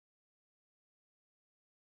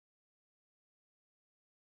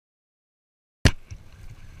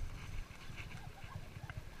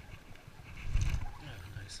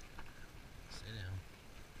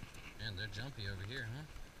they're jumpy over here, huh?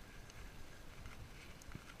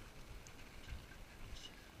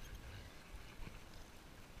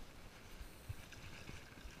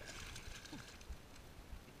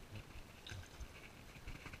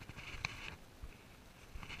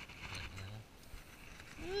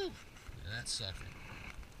 Woo! Look at that sucker.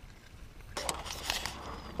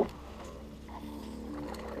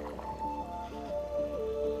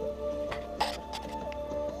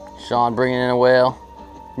 Shaun bringing in a whale.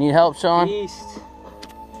 Need help, Shaun? Beast.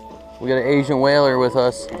 We got an Asian whaler with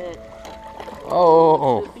us.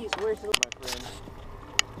 Oh,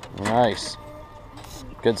 nice.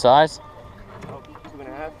 Good size? Oh,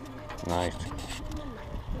 2.5. Nice.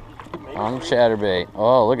 On chatterbait.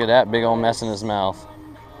 Oh, look at that big old mess in his mouth.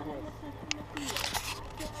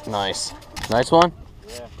 Nice. Nice one?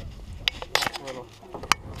 Yeah. Little.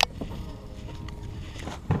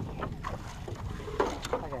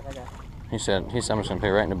 I got. He said, I'm just gonna put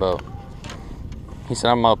it right in the boat. He said,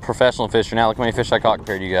 I'm a professional fisher now. Look how many fish I caught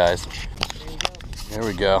compared to you guys. There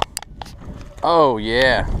we go. Oh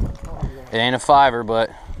yeah. It ain't a 5er, but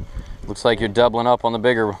looks like you're doubling up on the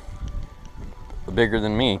bigger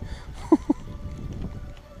than me.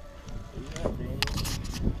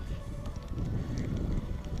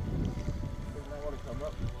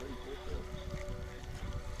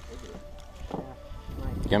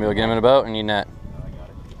 You gonna be able to get him in a boat or need net?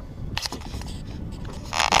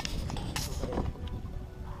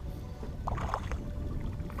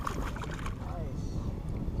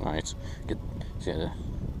 Nice.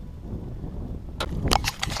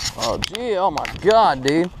 Oh gee, oh my god,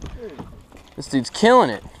 dude. This dude's killing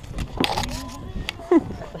it.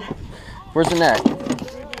 Where's the net?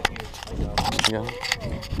 Yeah.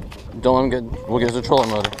 Don't let him get, we'll get his trolling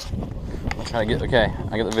motor. I'll try to get, okay,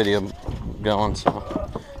 I got the video going, so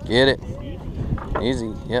get it.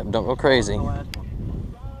 Easy, yep, don't go crazy.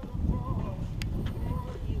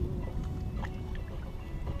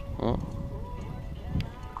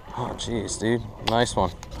 Oh jeez, dude, nice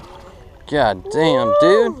one. God damn, woo!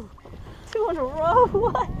 Dude. 2 in a row,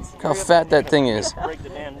 what? Look how fat that thing is. Break the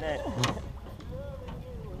damn net.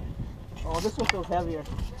 Oh, this one feels heavier.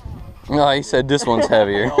 No, he said this one's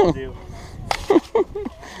heavier. They all do.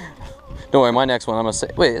 Don't worry, my next one I'm gonna say,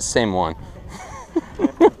 wait, it's the same one.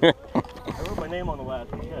 I wrote my name on the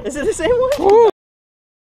last one. Yeah. Is it the same one? Woo!